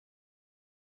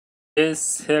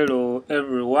Yes, hello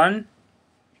everyone.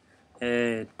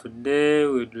 Today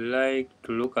we'd like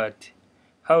to look at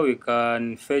how we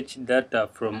can fetch data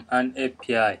from an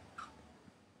API.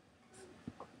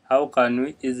 How can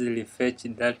we easily fetch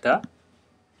data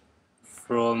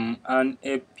from an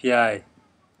API?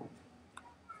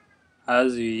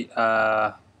 As we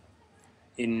are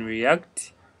in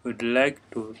React, we'd like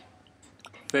to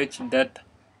fetch data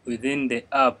within the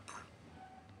app.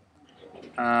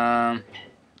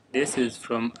 This is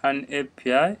from an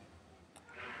API.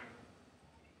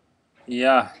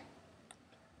 Yeah,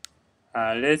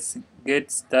 let's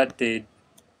get started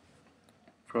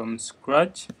from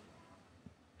scratch.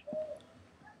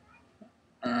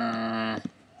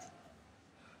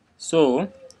 So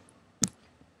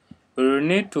we will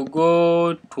need to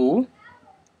go to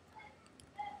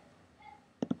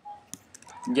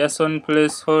JSON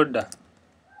placeholder.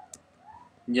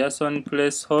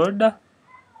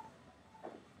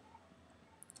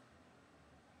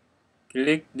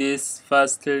 Click this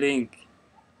first link.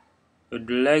 Would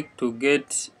like to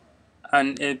get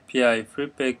an API,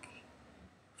 FreeFake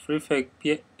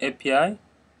API,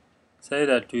 so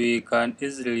that we can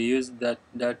easily use that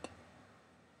data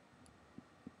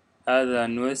rather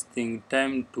than wasting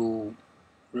time to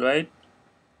write.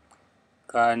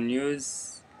 Can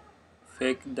use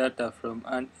fake data from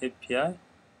an API.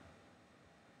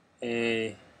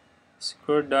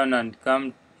 Scroll down and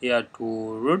come here to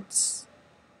roots.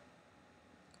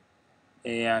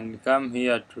 And come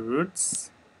here to roots.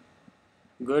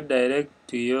 Go direct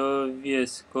to your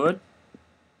VS Code.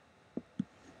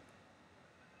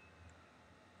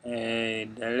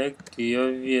 Direct to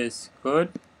your VS Code.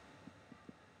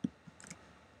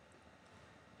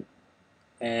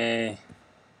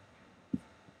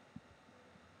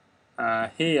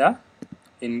 Here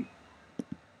in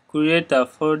create a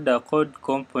folder called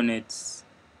components.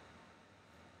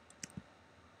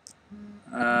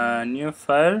 New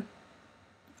file.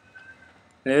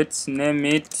 Let's name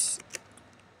it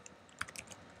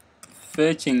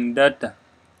fetching data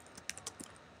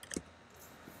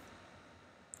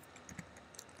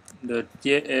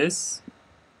 .js.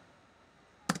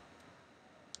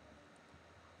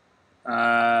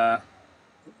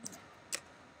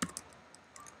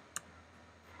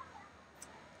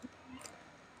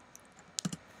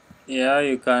 Yeah,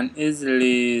 you can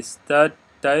easily start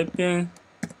typing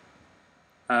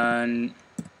and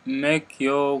make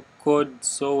your code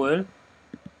so well.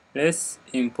 Let's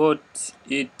import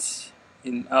it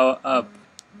in our app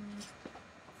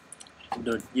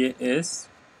 .js.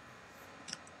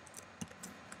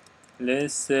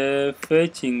 Let's say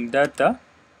fetching data,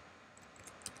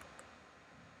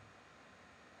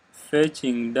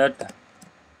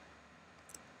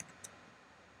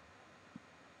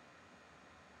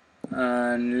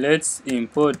 and let's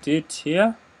import it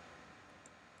here.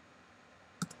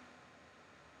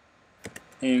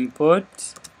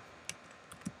 Import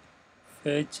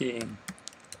fetching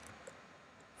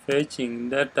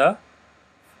data.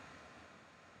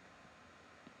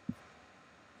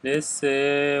 Let's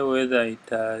say whether it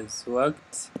has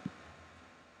worked.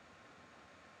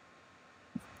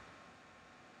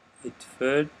 It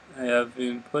failed. I have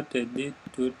imported it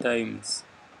 2 times.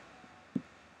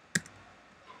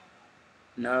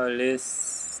 Now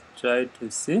let's try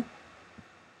to see.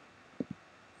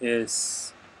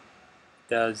 Yes,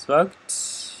 it has worked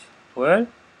well.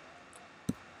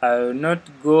 I will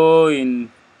not go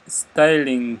in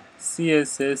styling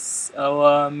CSS.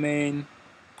 Our main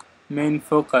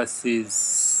focus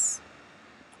is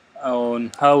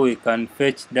on how we can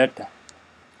fetch data.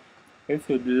 If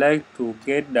you'd like to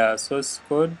get the source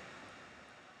code,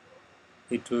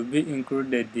 it will be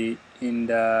included in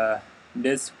the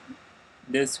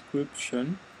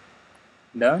description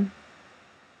down.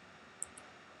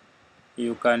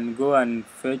 You can go and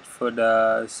fetch for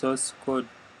the source code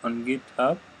on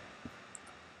GitHub.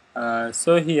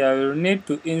 So here you will need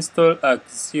to install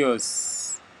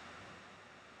Axios.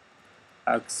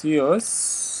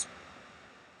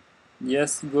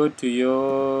 Just go to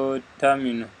your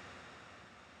terminal.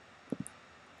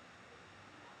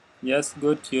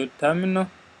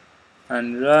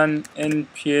 And run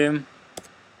npm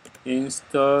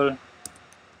install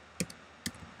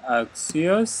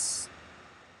axios.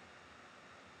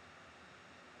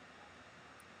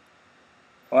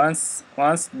 Once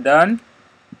done,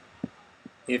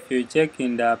 if you check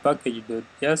in the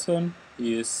package.json,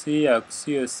 you see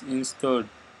axios installed.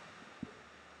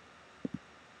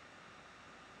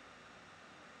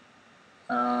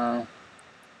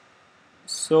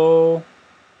 So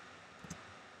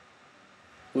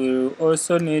we will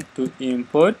also need to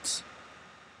import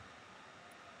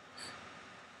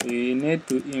we need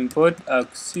to import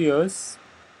axios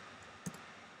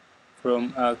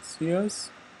from axios.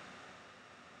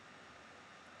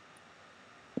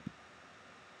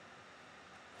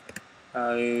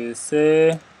 I will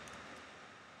say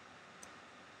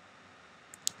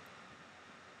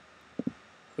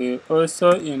we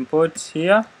also import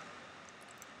here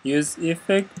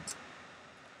UseEffect,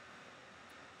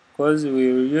 because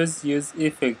we will use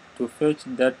UseEffect to fetch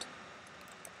that.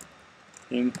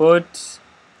 Import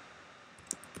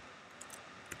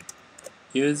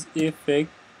UseEffect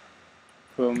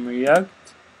from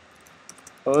React.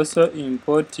 Also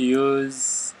import UseState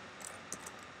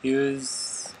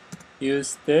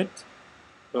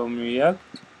from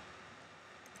React.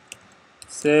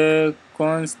 Say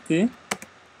const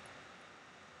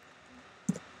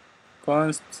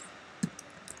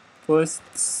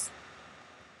posts,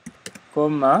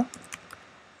 comma,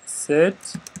 set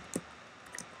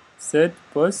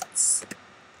posts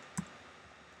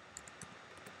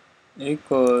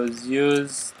equals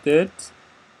UseState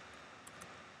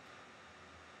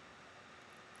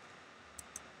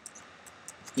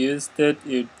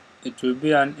it will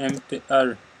be an empty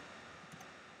R.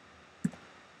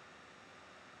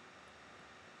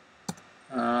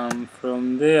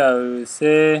 From there I will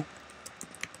say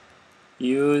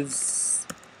UseEffect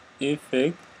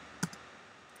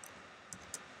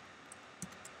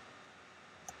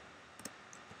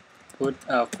put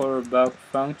a callback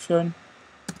function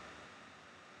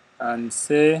and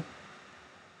say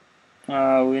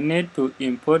we need to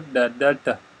import the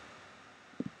data.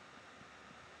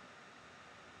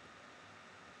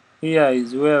 Here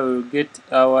is where we'll get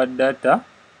our data.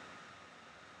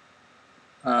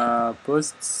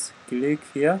 Posts, click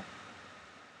here.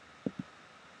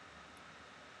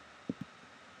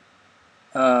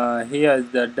 Here is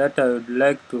the data I would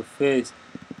like to fetch.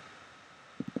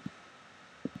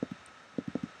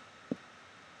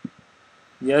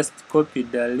 Just copy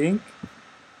the link,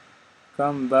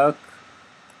 come back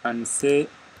and say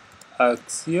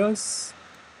axios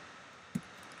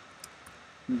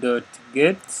dot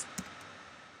get,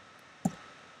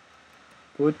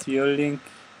 put your link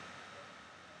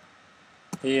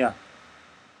here,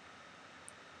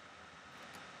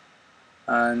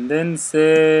 and then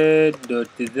say dot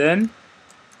then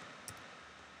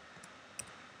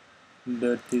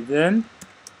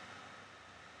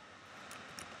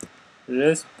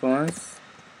response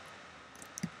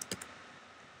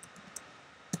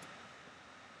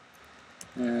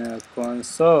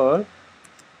console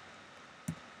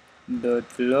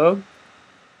dot log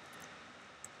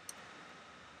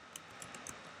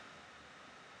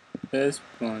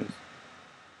response.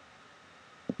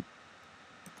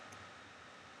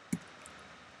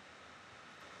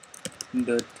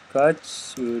 Dot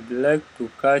catch, we would like to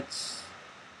catch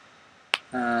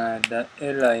the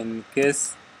error in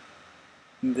case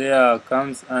there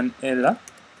comes an error.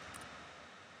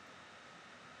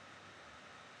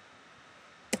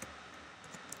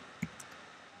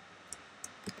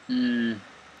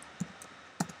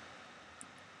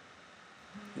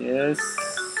 Yes,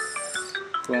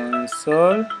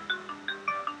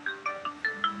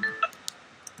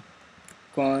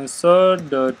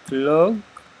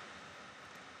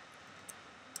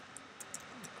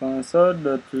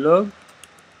 console.log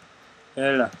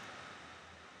error.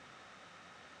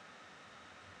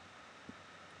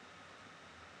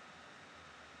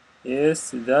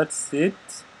 Yes, that's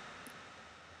it.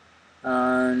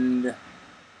 And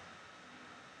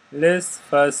let's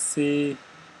first see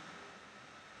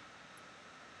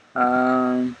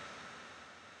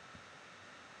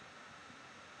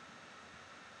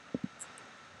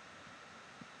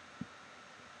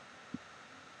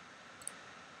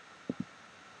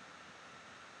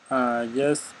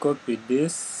just copy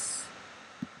this.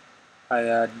 I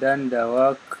had done the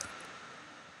work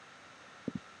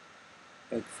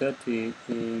exactly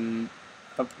in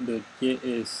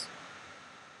app.js.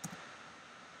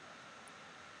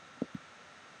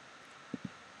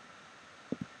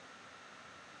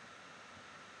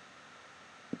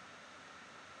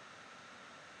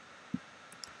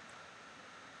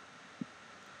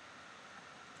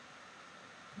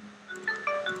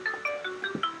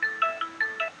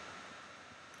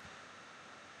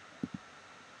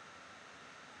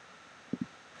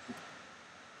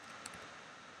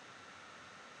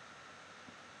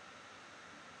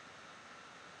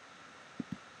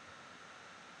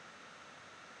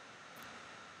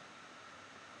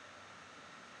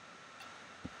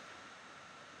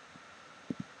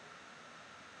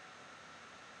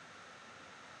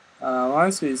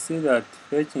 Once we see that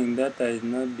fetching data is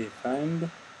not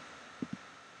defined,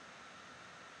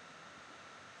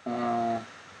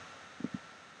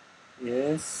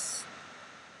 Yes.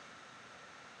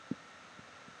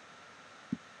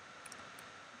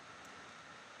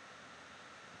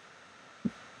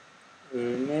 We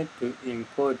need to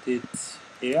import it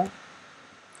here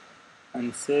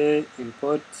and say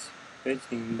import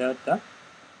fetching data.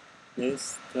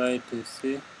 Let's try to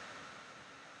see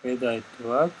whether it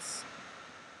works.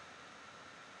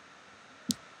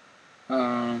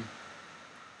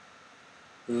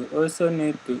 We also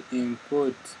need to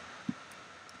import.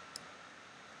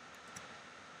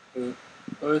 We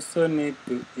also need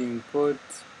to import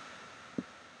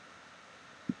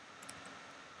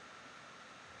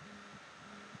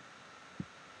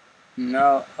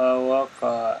now our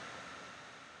worker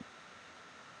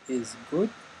is good.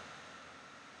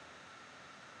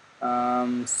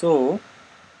 So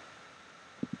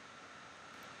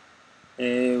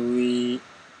we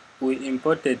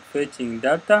imported fetching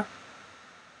data.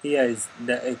 Here is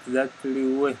the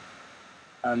exactly way.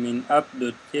 I'm in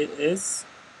app.js,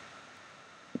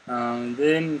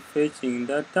 then fetching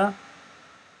data.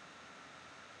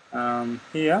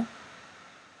 Here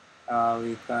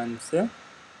we can say,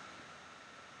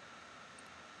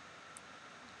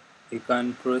 we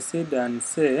can proceed and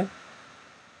say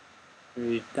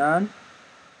return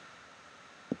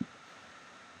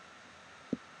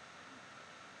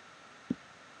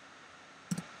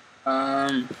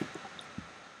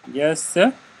just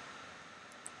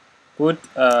put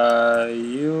a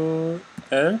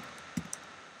UL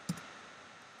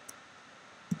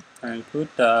and put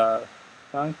a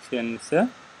function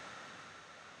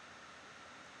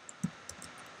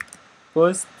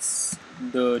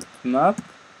posts.map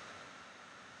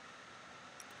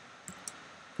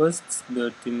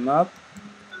posts.map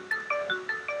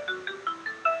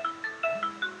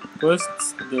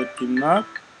posts.map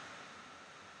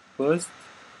post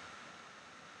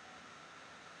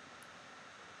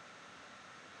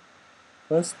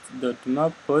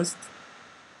post.map post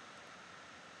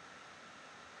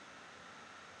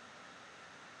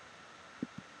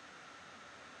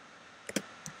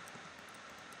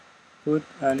put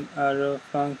an arrow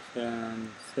function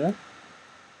li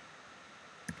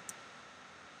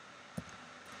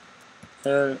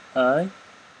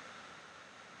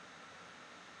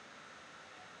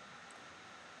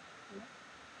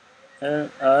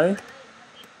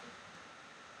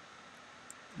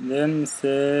then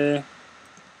say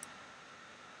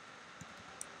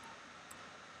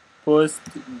post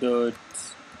dot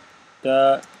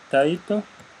title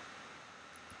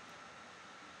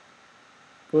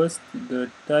post dot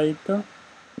title.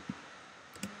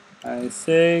 I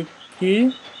say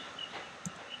key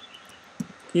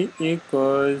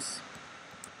equals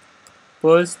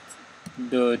post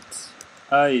dot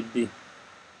id.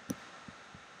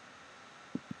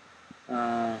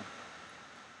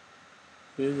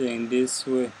 Using this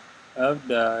way, have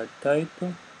the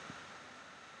title,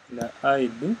 the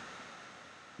id.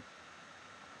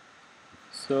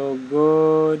 So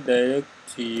go direct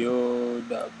to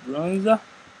the browser,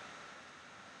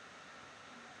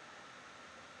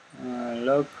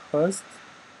 localhost,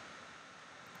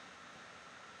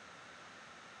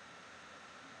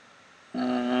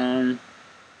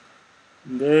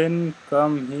 then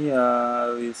come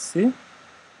here. We see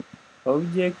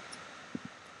object.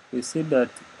 We see that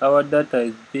our data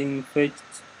is being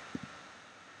fetched.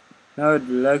 Now I'd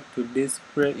like to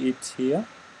display it here.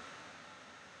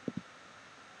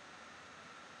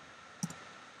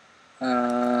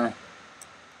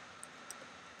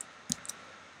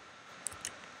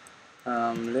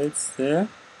 Let's say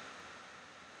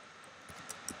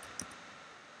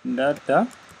data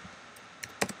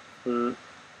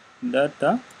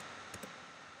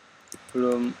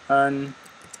from an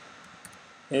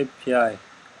API.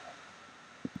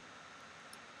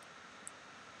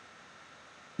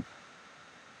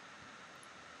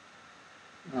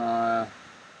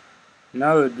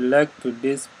 Now we'd like to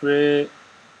display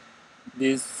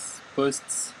these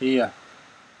posts here.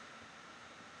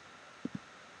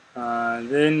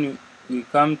 Then we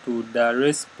come to the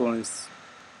response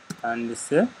and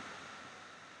say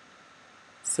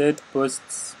set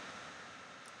posts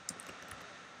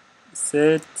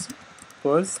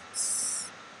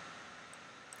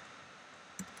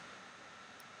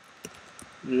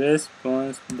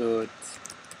response dot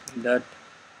data.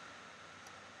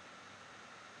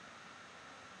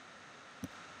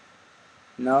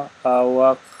 Now our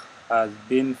work has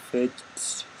been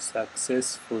fetched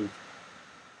successfully.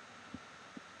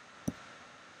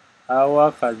 Our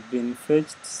work has been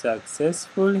fetched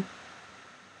successfully,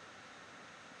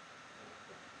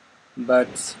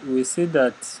 but we see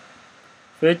that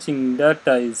fetching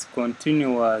data is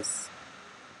continuous.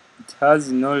 It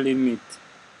has no limit.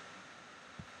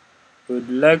 would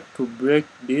like to break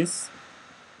this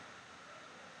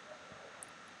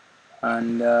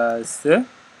and say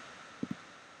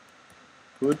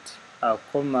put a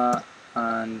comma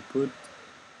and put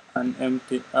an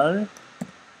empty array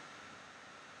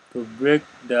to break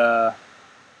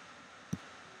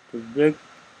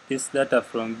this data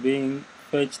from being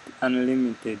fetched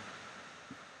unlimited.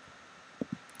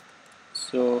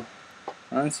 So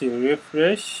once you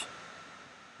refresh,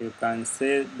 you can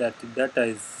say that data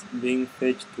is being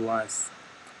fetched once.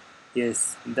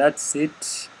 Yes, that's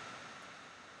it.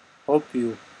 Hope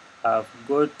you have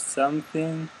got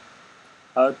something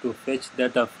how to fetch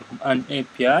data from an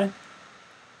API.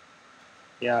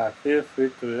 Yeah, feel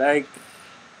free to like,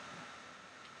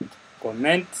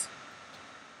 comment,